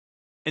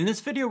In this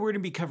video, we're going to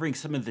be covering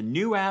some of the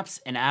new apps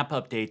and app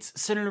updates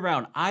centered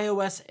around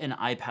iOS and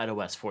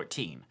iPadOS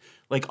 14.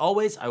 Like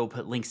always, I will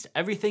put links to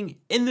everything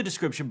in the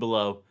description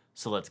below,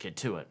 so let's get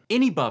to it.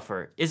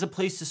 AnyBuffer is a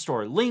place to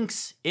store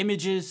links,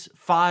 images,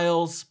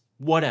 files,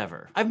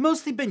 whatever. I've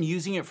mostly been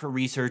using it for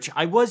research.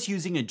 I was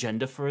using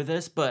Agenda for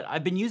this, but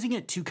I've been using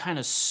it to kind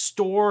of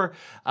store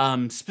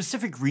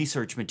specific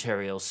research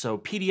materials. So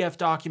PDF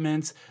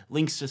documents,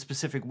 links to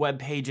specific web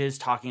pages,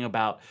 talking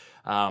about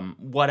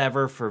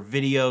whatever for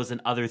videos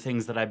and other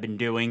things that I've been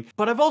doing.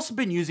 But I've also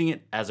been using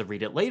it as a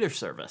read it later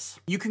service.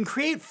 You can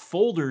create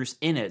folders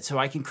in it, so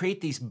I can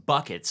create these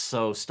buckets.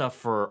 So stuff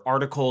for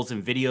articles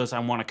and videos I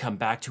want to come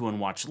back to and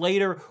watch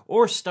later,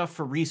 or stuff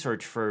for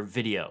research for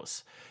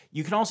videos.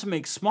 You can also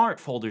make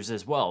smart folders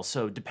as well,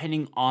 so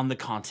depending on the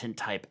content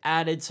type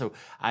added, so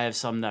I have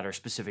some that are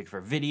specific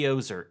for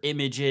videos or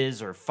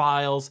images or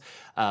files,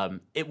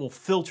 it will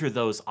filter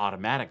those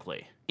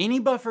automatically.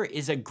 AnyBuffer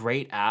is a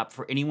great app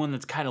for anyone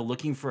that's kind of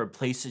looking for a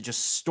place to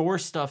just store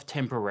stuff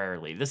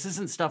temporarily. This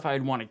isn't stuff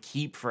I'd want to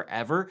keep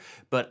forever,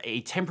 but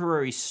a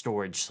temporary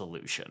storage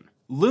solution.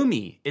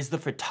 Lumi is the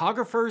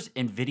photographers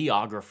and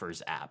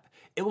videographers app.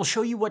 It will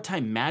show you what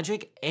time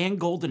magic and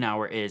golden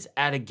hour is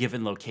at a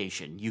given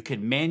location. You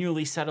can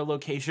manually set a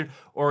location,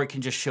 or it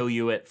can just show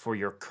you it for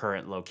your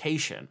current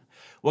location.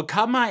 What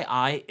caught my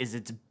eye is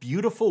its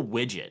beautiful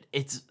widget.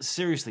 It's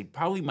seriously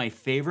probably my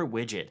favorite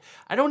widget.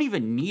 I don't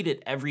even need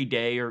it every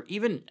day or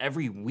even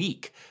every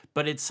week,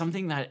 but it's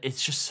something that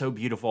it's just so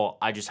beautiful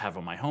I just have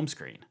on my home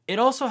screen. It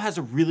also has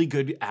a really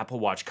good Apple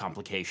Watch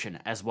complication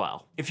as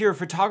well. If you're a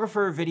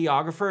photographer or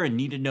videographer and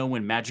need to know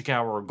when magic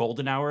hour or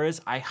golden hour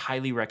is, I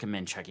highly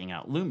recommend checking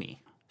out Lumi.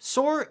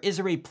 Soar is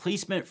a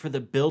replacement for the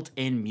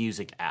built-in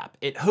music app.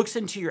 It hooks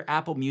into your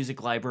Apple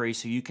Music library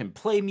so you can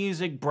play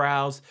music,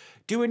 browse,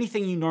 do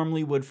anything you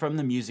normally would from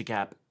the music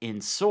app in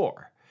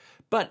Soar.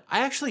 But I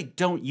actually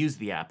don't use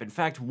the app. In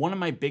fact, one of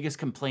my biggest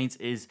complaints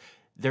is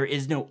there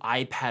is no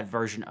iPad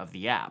version of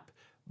the app.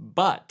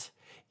 But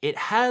it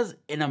has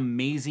an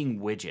amazing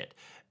widget.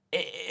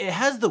 It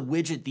has the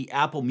widget the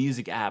Apple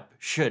Music app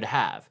should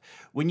have.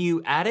 When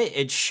you add it,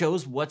 it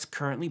shows what's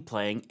currently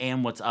playing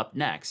and what's up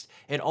next.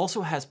 It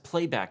also has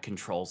playback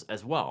controls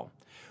as well.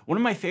 One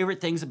of my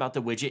favorite things about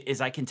the widget is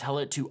I can tell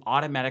it to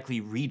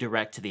automatically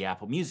redirect to the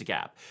Apple Music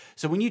app.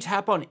 So when you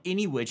tap on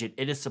any widget,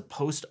 it is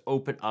supposed to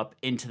open up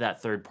into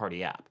that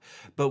third-party app.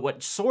 But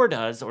what Soar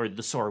does, or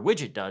the Soar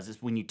widget does, is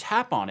when you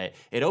tap on it,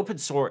 it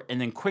opens Soar and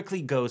then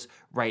quickly goes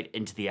right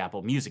into the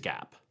Apple Music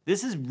app.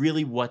 This is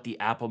really what the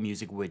Apple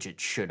Music widget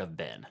should have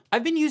been.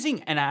 I've been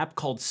using an app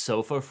called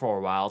Sofa for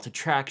a while to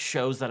track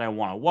shows that I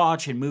want to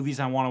watch and movies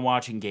I want to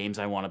watch and games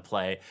I want to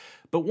play.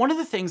 But one of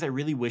the things I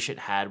really wish it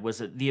had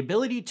was the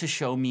ability to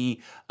show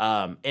me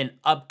an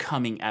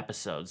upcoming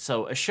episode.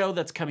 So a show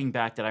that's coming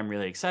back that I'm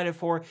really excited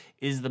for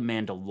is The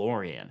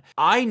Mandalorian.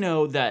 I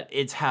know that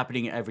it's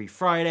happening every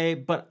Friday,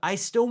 but I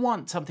still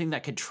want something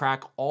that could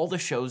track all the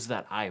shows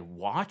that I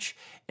watch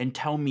and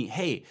tell me,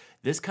 hey,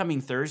 this coming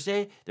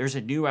Thursday, there's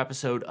a new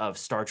episode of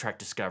Star Trek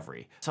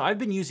Discovery. So I've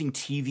been using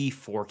TV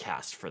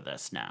Forecast for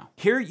this now.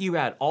 Here you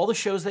add all the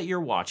shows that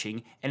you're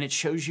watching, and it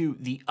shows you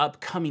the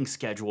upcoming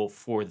schedule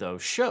for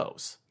those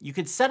shows. You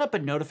could set up a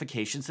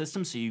notification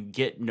system so you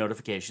get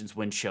notifications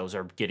when shows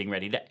are getting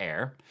ready to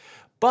air.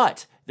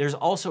 But there's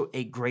also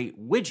a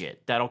great widget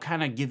that'll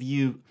kind of give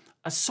you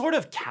a sort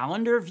of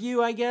calendar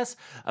view, I guess,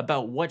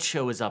 about what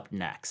show is up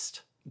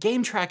next.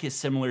 Game Track is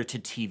similar to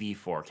TV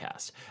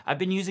Forecast. I've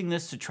been using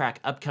this to track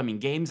upcoming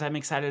games I'm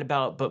excited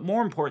about, but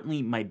more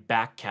importantly, my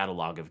back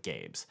catalog of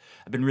games.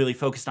 I've been really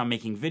focused on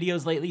making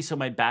videos lately, so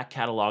my back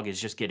catalog is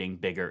just getting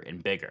bigger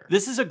and bigger.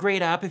 This is a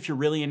great app if you're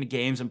really into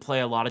games and play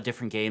a lot of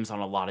different games on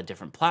a lot of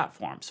different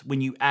platforms. When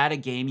you add a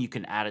game, you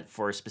can add it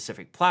for a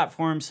specific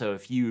platform, so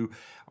if you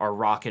are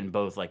rocking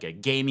both like a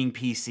gaming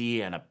PC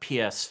and a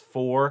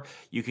PS4,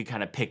 you could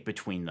kind of pick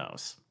between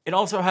those. It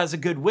also has a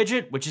good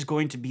widget, which is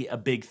going to be a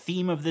big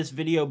theme of this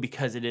video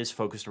because it is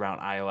focused around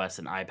iOS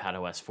and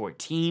iPadOS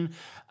 14.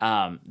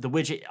 The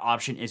widget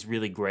option is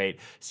really great.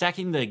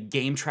 Stacking the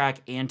Game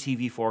Track and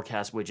TV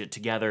Forecast widget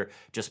together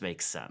just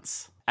makes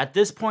sense. At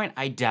this point,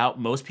 I doubt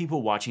most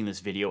people watching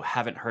this video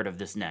haven't heard of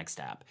this next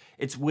app.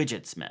 It's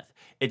Widgetsmith.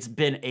 It's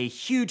been a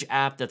huge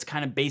app that's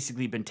kind of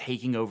basically been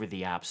taking over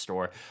the App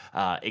Store.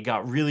 It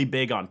got really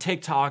big on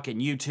TikTok and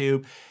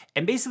YouTube.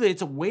 And basically,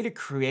 it's a way to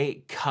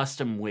create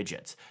custom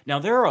widgets. Now,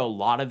 there are a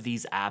lot of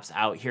these apps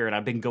out here, and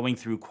I've been going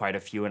through quite a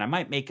few, and I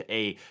might make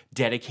a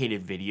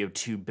dedicated video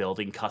to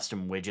building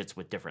custom widgets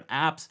with different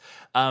apps.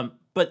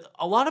 But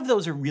a lot of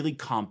those are really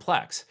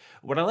complex.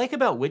 What I like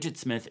about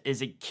Widgetsmith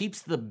is it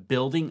keeps the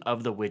building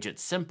of the widget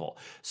simple.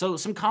 So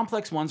some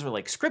complex ones are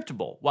like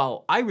Scriptable.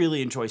 While I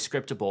really enjoy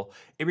Scriptable,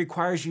 it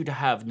requires you to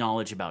have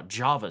knowledge about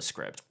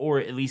JavaScript, or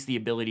at least the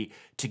ability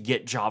to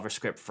get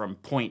JavaScript from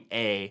point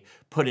A,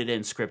 put it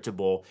in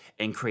Scriptable,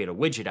 and create a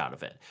widget out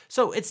of it.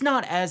 So it's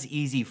not as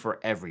easy for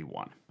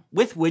everyone.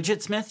 With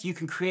Widgetsmith, you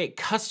can create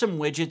custom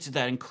widgets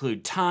that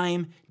include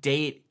time,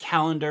 date,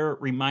 calendar,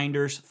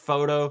 reminders,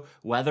 photo,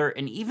 weather,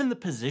 and even the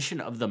position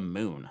of the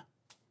moon.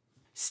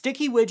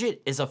 Sticky Widget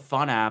is a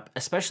fun app,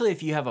 especially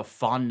if you have a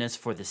fondness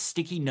for the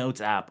Sticky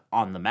Notes app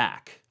on the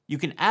Mac. You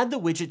can add the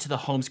widget to the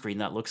home screen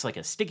that looks like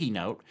a sticky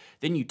note,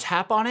 then you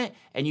tap on it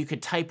and you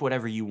can type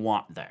whatever you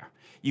want there.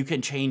 You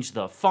can change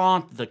the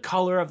font, the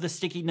color of the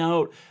sticky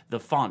note, the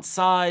font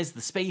size,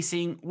 the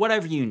spacing,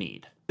 whatever you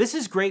need. This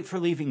is great for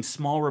leaving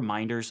small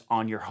reminders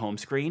on your home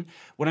screen.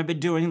 When I've been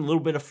doing a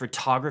little bit of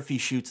photography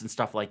shoots and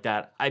stuff like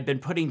that, I've been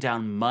putting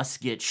down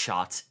must-get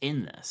shots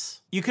in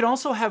this. You can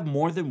also have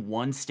more than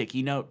one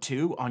sticky note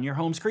too on your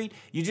home screen.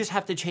 You just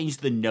have to change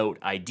the note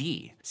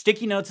ID.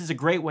 Sticky notes is a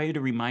great way to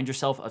remind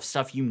yourself of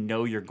stuff you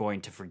know you're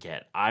going to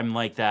forget. I'm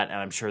like that, and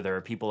I'm sure there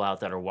are people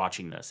out that are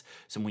watching this.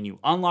 So when you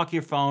unlock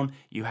your phone,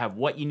 you have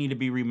what you need to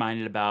be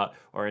reminded about,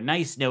 or a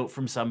nice note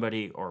from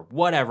somebody, or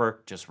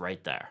whatever, just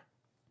right there.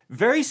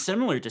 Very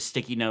similar to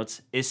sticky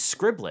notes is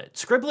Scribblet.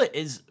 Scribblet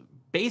is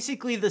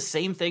basically the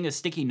same thing as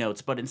sticky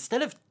notes, but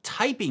instead of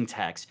typing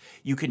text,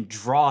 you can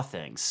draw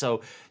things.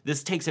 So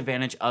this takes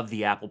advantage of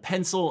the Apple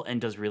Pencil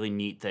and does really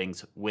neat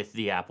things with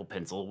the Apple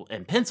Pencil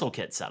and Pencil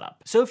Kit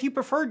setup. So if you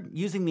prefer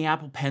using the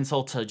Apple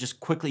Pencil to just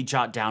quickly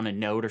jot down a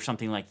note or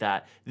something like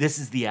that, this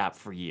is the app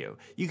for you.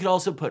 You could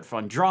also put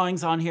fun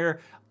drawings on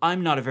here.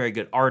 I'm not a very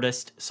good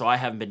artist, so I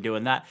haven't been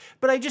doing that,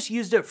 but I just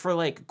used it for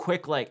like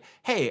quick, like,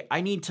 hey,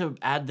 I need to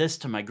add this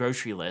to my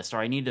grocery list, or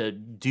I need to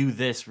do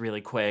this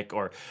really quick,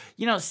 or,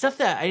 you know, stuff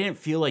that I didn't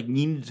feel like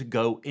needed to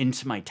go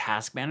into my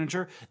task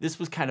manager. This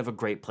was kind of a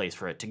great place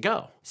for it to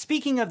go.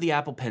 Speaking of the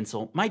Apple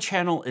Pencil, my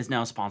channel is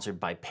now sponsored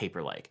by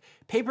Paperlike.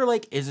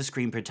 Paperlike is a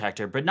screen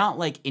protector, but not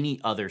like any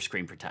other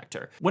screen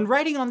protector. When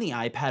writing on the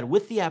iPad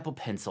with the Apple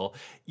Pencil,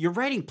 you're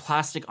writing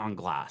plastic on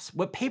glass.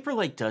 What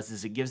Paperlike does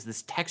is it gives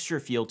this texture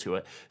feel to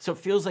it, so it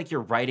feels like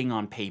you're writing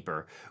on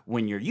paper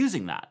when you're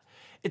using that.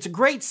 It's a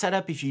great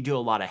setup if you do a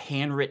lot of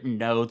handwritten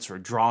notes or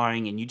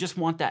drawing and you just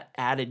want that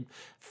added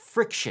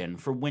friction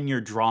for when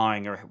you're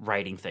drawing or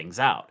writing things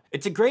out.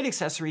 It's a great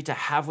accessory to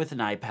have with an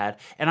iPad,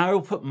 and I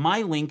will put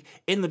my link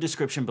in the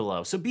description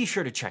below, so be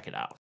sure to check it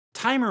out.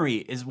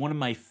 Timery is one of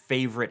my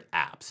favorite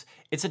apps.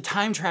 It's a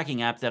time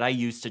tracking app that I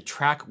use to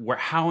track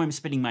how I'm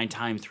spending my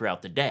time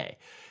throughout the day.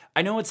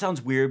 I know it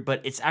sounds weird,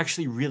 but it's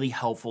actually really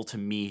helpful to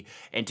me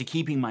and to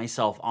keeping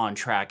myself on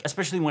track,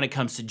 especially when it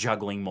comes to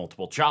juggling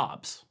multiple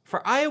jobs. For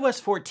iOS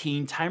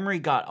 14,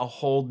 Timery got a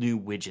whole new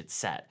widget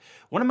set.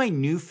 One of my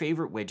new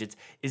favorite widgets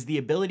is the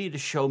ability to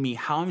show me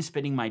how I'm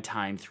spending my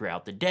time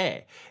throughout the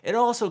day. It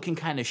also can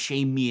kind of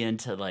shame me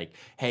into like,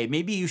 hey,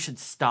 maybe you should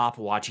stop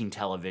watching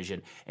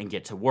television and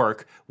get to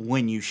work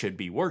when you should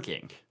be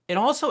working. It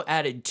also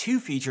added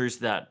two features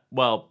that,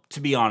 well, to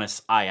be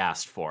honest, I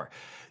asked for.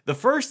 The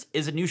first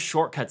is a new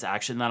shortcuts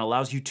action that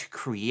allows you to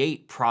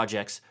create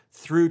projects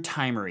through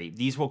Timery.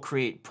 These will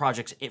create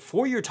projects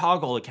for your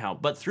Toggle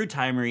account, but through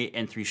Timery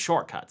and through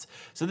shortcuts.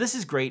 So this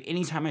is great.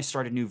 Anytime I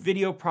start a new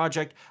video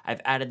project,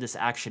 I've added this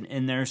action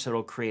in there, so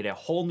it'll create a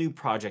whole new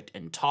project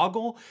in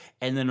Toggle,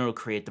 and then it'll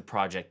create the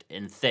project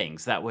in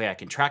Things. That way I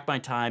can track my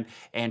time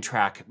and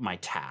track my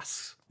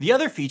tasks. The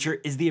other feature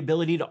is the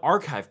ability to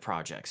archive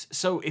projects.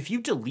 So if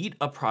you delete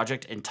a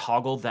project in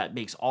Toggle, that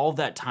makes all of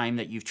that time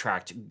that you've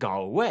tracked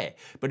go away.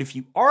 But if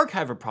you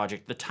archive a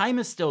project, the time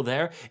is still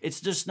there,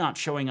 it's just not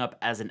showing up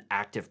as an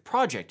active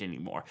project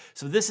anymore.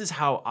 So this is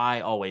how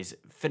I always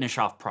finish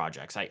off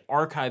projects. I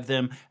archive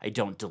them, I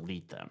don't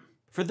delete them.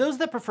 For those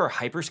that prefer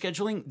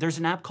hyperscheduling, there's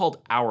an app called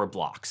Hour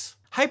Blocks.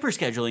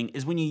 Hyperscheduling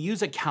is when you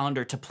use a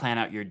calendar to plan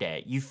out your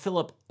day. You fill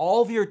up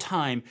all of your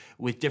time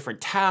with different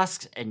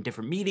tasks and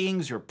different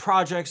meetings or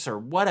projects or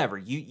whatever.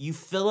 You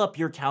fill up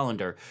your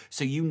calendar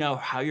so you know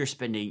how you're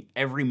spending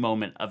every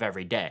moment of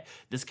every day.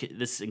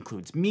 This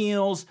includes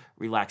meals,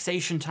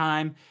 relaxation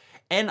time.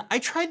 And I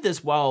tried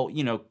this while,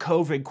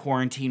 COVID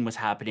quarantine was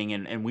happening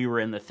and we were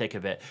in the thick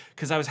of it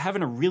because I was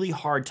having a really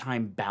hard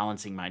time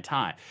balancing my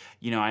time.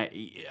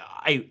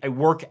 I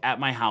work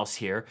at my house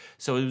here,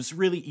 so it was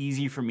really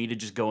easy for me to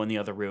just go in the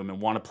other room and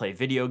want to play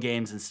video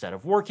games instead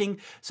of working.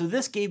 So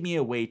this gave me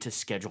a way to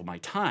schedule my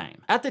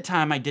time. At the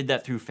time, I did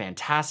that through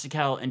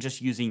Fantastical and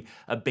just using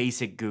a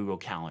basic Google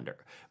Calendar.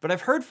 But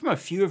I've heard from a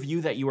few of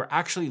you that you are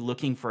actually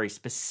looking for a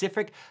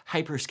specific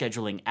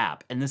hyperscheduling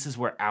app, and this is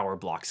where Hour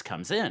Blocks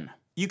comes in.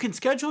 You can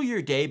schedule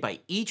your day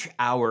by each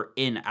hour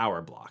in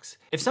Hour Blocks.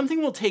 If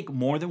something will take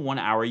more than 1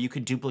 hour, you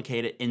can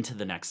duplicate it into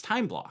the next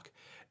time block.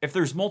 If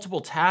there's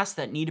multiple tasks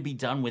that need to be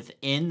done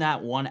within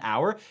that 1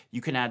 hour, you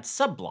can add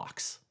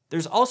sub-blocks.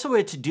 There's also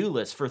a to-do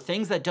list for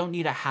things that don't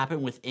need to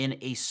happen within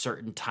a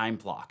certain time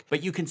block,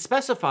 but you can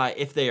specify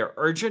if they are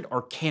urgent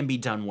or can be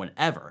done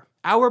whenever.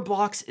 Hour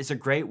Blocks is a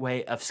great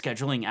way of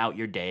scheduling out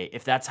your day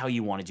if that's how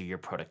you want to do your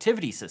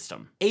productivity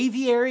system.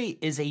 Aviary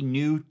is a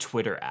new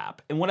Twitter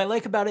app, and what I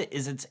like about it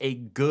is it's a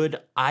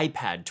good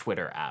iPad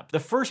Twitter app. The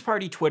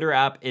first-party Twitter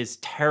app is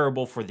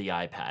terrible for the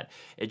iPad.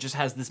 It just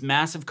has this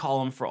massive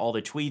column for all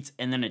the tweets,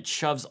 and then it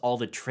shoves all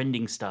the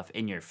trending stuff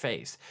in your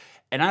face.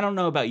 And I don't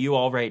know about you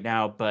all right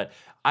now, but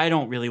I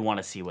don't really want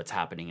to see what's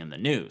happening in the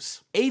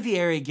news.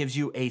 Aviary gives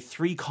you a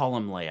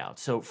 3-column layout.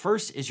 So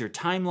first is your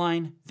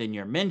timeline, then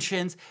your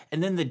mentions,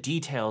 and then the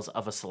details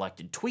of a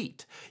selected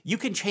tweet. You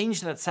can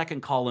change that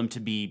second column to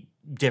be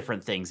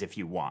different things if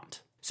you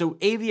want. So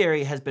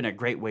Aviary has been a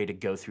great way to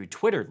go through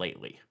Twitter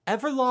lately.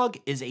 Everlog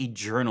is a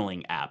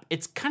journaling app.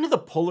 It's kind of the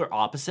polar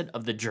opposite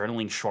of the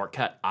journaling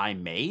shortcut I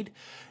made.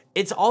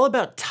 It's all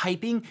about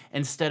typing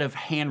instead of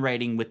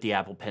handwriting with the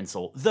Apple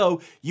Pencil, though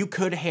you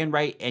could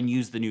handwrite and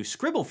use the new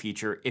Scribble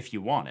feature if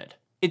you wanted.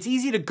 It's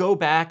easy to go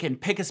back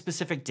and pick a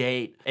specific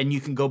date, and you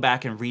can go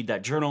back and read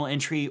that journal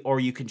entry, or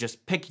you can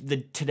just pick the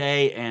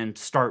today and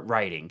start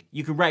writing.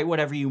 You can write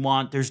whatever you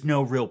want. There's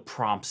no real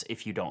prompts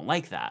if you don't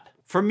like that.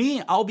 For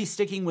me, I'll be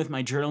sticking with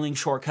my journaling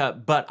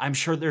shortcut, but I'm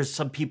sure there's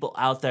some people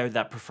out there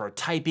that prefer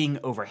typing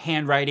over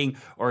handwriting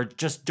or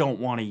just don't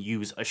want to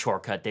use a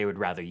shortcut, they would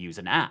rather use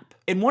an app.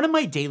 In one of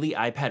my daily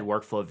iPad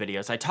workflow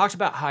videos, I talked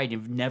about how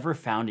I've never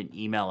found an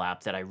email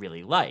app that I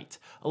really liked.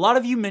 A lot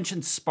of you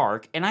mentioned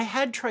Spark, and I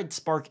had tried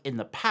Spark in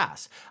the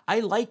past.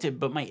 I liked it,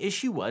 but my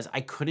issue was I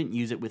couldn't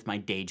use it with my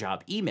day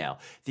job email.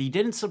 They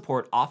didn't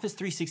support Office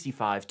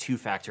 365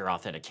 two-factor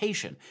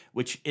authentication,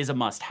 which is a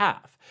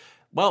must-have.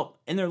 Well,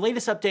 in their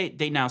latest update,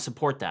 they now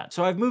support that.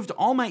 So I've moved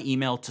all my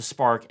email to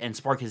Spark, and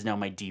Spark is now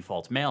my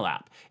default mail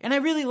app. And I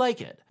really like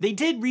it. They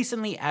did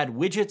recently add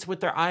widgets with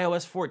their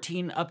iOS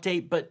 14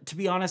 update, but to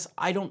be honest,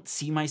 I don't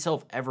see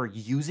myself ever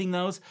using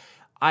those.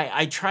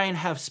 I try and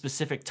have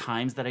specific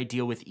times that I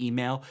deal with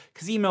email,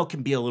 because email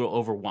can be a little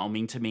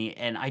overwhelming to me,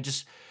 and I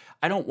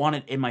don't want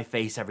it in my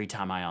face every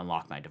time I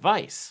unlock my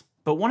device.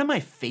 But one of my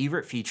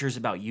favorite features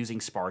about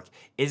using Spark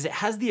is it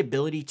has the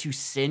ability to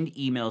send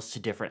emails to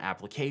different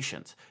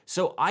applications.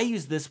 So I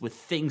use this with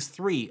Things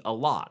 3 a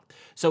lot.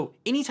 So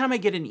anytime I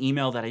get an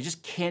email that I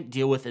just can't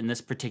deal with in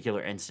this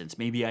particular instance,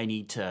 maybe I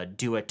need to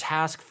do a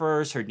task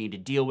first or need to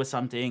deal with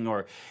something,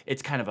 or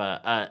it's kind of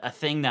a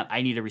thing that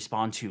I need to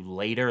respond to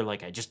later,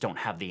 like I just don't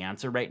have the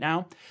answer right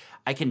now,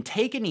 I can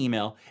take an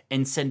email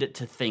and send it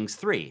to Things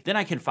 3. Then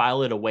I can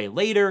file it away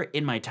later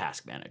in my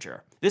task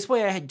manager. This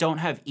way I don't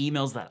have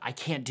emails that I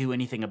can't do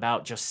anything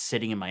about just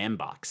sitting in my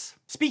inbox.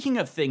 Speaking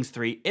of Things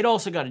 3, it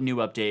also got a new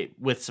update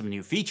with some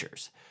new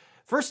features.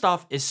 First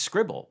off is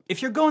Scribble.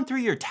 If you're going through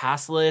your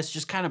task list,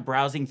 just kind of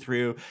browsing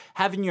through,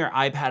 having your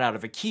iPad out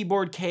of a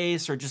keyboard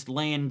case or just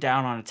laying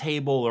down on a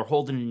table or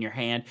holding it in your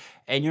hand,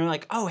 and you're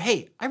like, oh,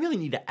 hey, I really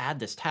need to add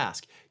this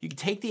task. You can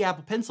take the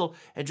Apple Pencil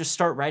and just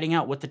start writing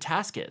out what the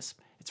task is.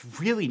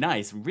 It's really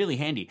nice, really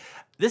handy.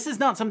 This is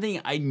not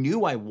something I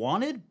knew I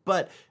wanted,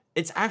 but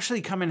it's actually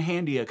come in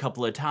handy a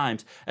couple of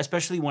times,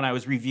 especially when I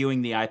was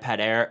reviewing the iPad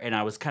Air and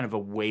I was kind of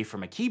away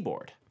from a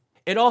keyboard.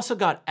 It also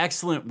got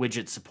excellent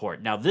widget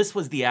support. Now, this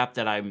was the app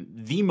that I'm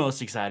the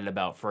most excited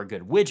about for a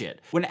good widget.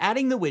 When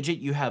adding the widget,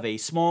 you have a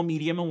small,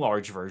 medium, and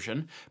large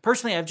version.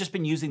 Personally, I've just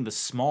been using the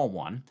small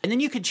one. And then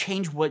you can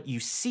change what you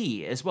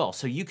see as well.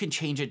 So you can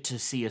change it to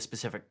see a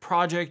specific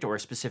project or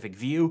a specific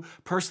view.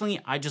 Personally,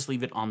 I just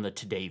leave it on the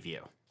Today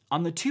view.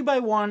 On the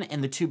 2x1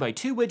 and the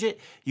 2x2 widget,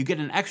 you get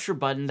an extra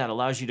button that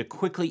allows you to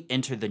quickly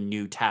enter the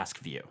new task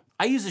view.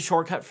 I use a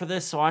shortcut for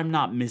this, so I'm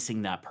not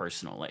missing that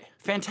personally.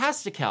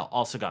 Fantastical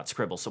also got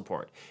Scribble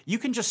support. You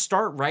can just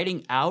start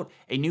writing out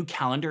a new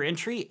calendar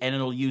entry and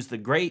it'll use the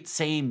great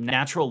same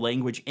natural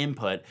language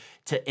input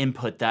to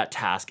input that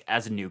task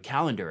as a new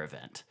calendar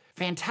event.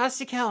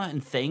 Fantastical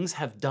and Things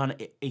have done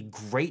a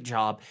great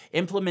job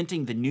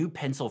implementing the new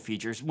pencil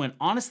features when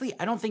honestly,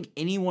 I don't think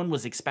anyone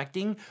was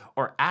expecting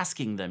or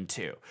asking them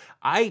to.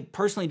 I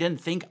personally didn't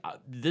think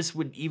this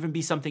would even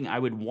be something I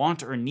would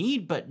want or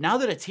need, but now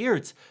that it's here,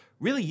 it's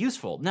really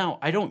useful. Now,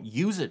 I don't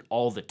use it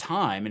all the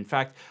time. In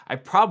fact, I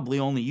probably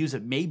only use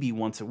it maybe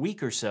once a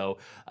week or so,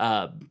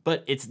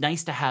 but it's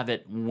nice to have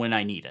it when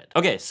I need it.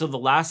 Okay, so the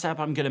last app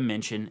I'm gonna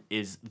mention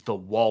is the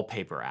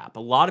wallpaper app. A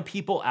lot of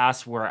people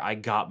ask where I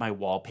got my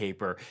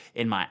wallpaper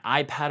in my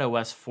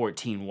iPadOS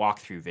 14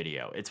 walkthrough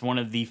video. It's one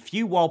of the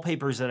few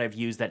wallpapers that I've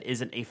used that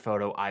isn't a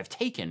photo I've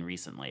taken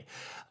recently,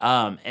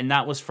 and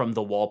that was from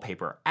the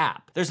wallpaper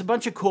app. There's a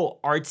bunch of cool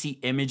artsy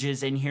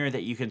images in here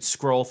that you can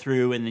scroll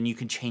through, and then you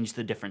can change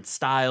the different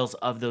styles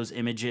of those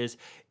images.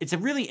 It's a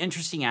really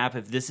interesting app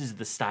if this is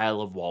the style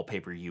of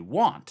wallpaper you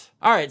want.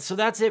 All right, so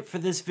that's it for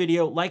this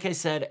video. Like I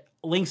said,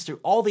 links to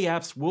all the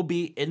apps will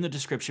be in the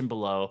description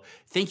below.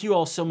 Thank you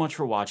all so much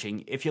for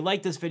watching. If you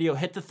like this video,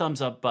 hit the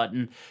thumbs up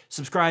button,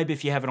 subscribe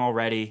if you haven't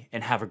already,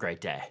 and have a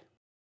great day.